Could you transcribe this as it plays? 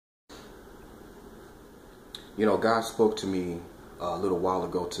You know, God spoke to me a little while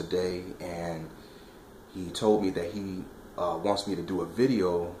ago today, and He told me that He wants me to do a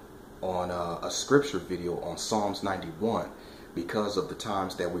video on a scripture video on Psalms 91 because of the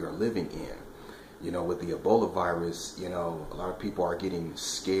times that we are living in. You know, with the Ebola virus, you know, a lot of people are getting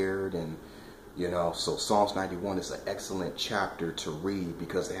scared, and you know, so Psalms 91 is an excellent chapter to read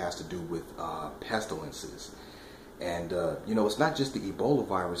because it has to do with pestilences. And you know, it's not just the Ebola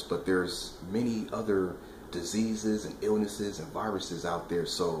virus, but there's many other diseases and illnesses and viruses out there.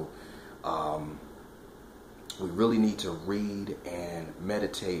 So we really need to read and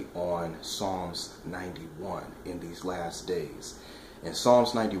meditate on Psalms 91 in these last days. And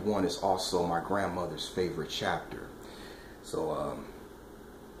Psalms 91 is also my grandmother's favorite chapter. So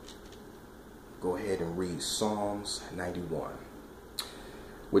go ahead and read Psalms 91,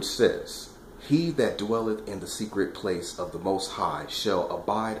 which says, "He that dwelleth in the secret place of the Most High shall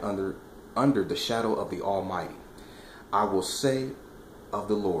abide under the shadow of the Almighty. I will say of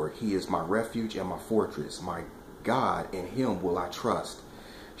the Lord, He is my refuge and my fortress, my God, in Him will I trust.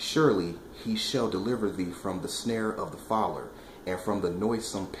 Surely He shall deliver thee from the snare of the fowler, and from the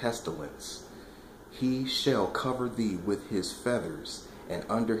noisome pestilence. He shall cover thee with His feathers, and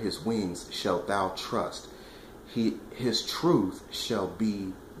under His wings shalt thou trust. His truth shall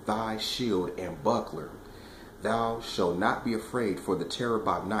be thy shield and buckler. Thou shalt not be afraid for the terror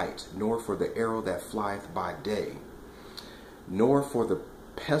by night, nor for the arrow that flieth by day, nor for the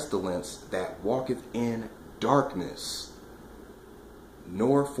pestilence that walketh in darkness,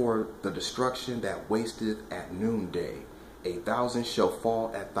 nor for the destruction that wasteth at noonday. 1,000 shall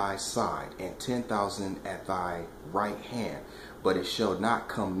fall at thy side, and 10,000 at thy right hand, but it shall not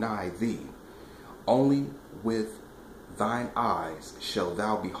come nigh thee. Only with thine eyes shalt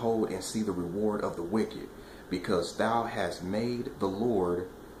thou behold and see the reward of the wicked, because thou hast made the Lord,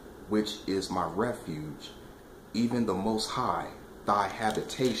 which is my refuge, even the Most High, thy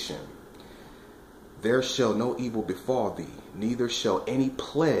habitation. There shall no evil befall thee, neither shall any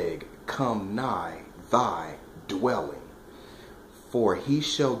plague come nigh thy dwelling. For He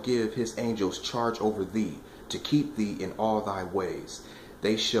shall give His angels charge over thee, to keep thee in all thy ways.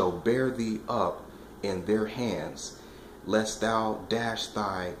 They shall bear thee up in their hands, lest thou dash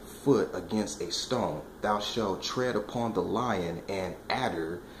thy foot against a stone. Thou shalt tread upon the lion and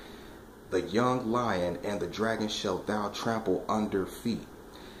adder, the young lion and the dragon shalt thou trample under feet.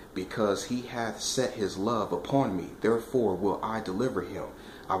 Because He hath set His love upon me, therefore will I deliver him.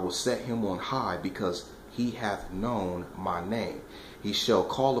 I will set him on high, because He hath known my name. He shall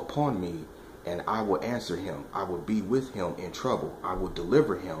call upon me, and I will answer him. I will be with him in trouble. I will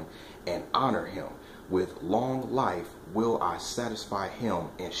deliver him and honor him. With long life will I satisfy him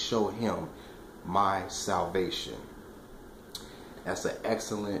and show him my salvation." That's an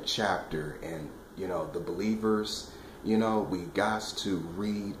excellent chapter. And you know, the believers, you know, we got to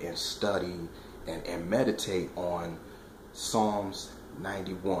read and study and meditate on Psalms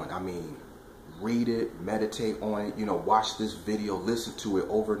 91. I mean, read it, meditate on it, you know, watch this video, listen to it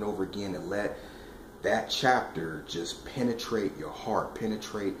over and over again, and let that chapter just penetrate your heart,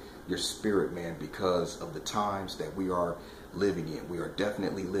 penetrate your spirit, man, because of the times that we are living in. We are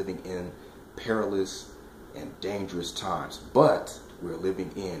definitely living in perilous and dangerous times, but we're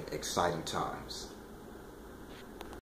living in exciting times.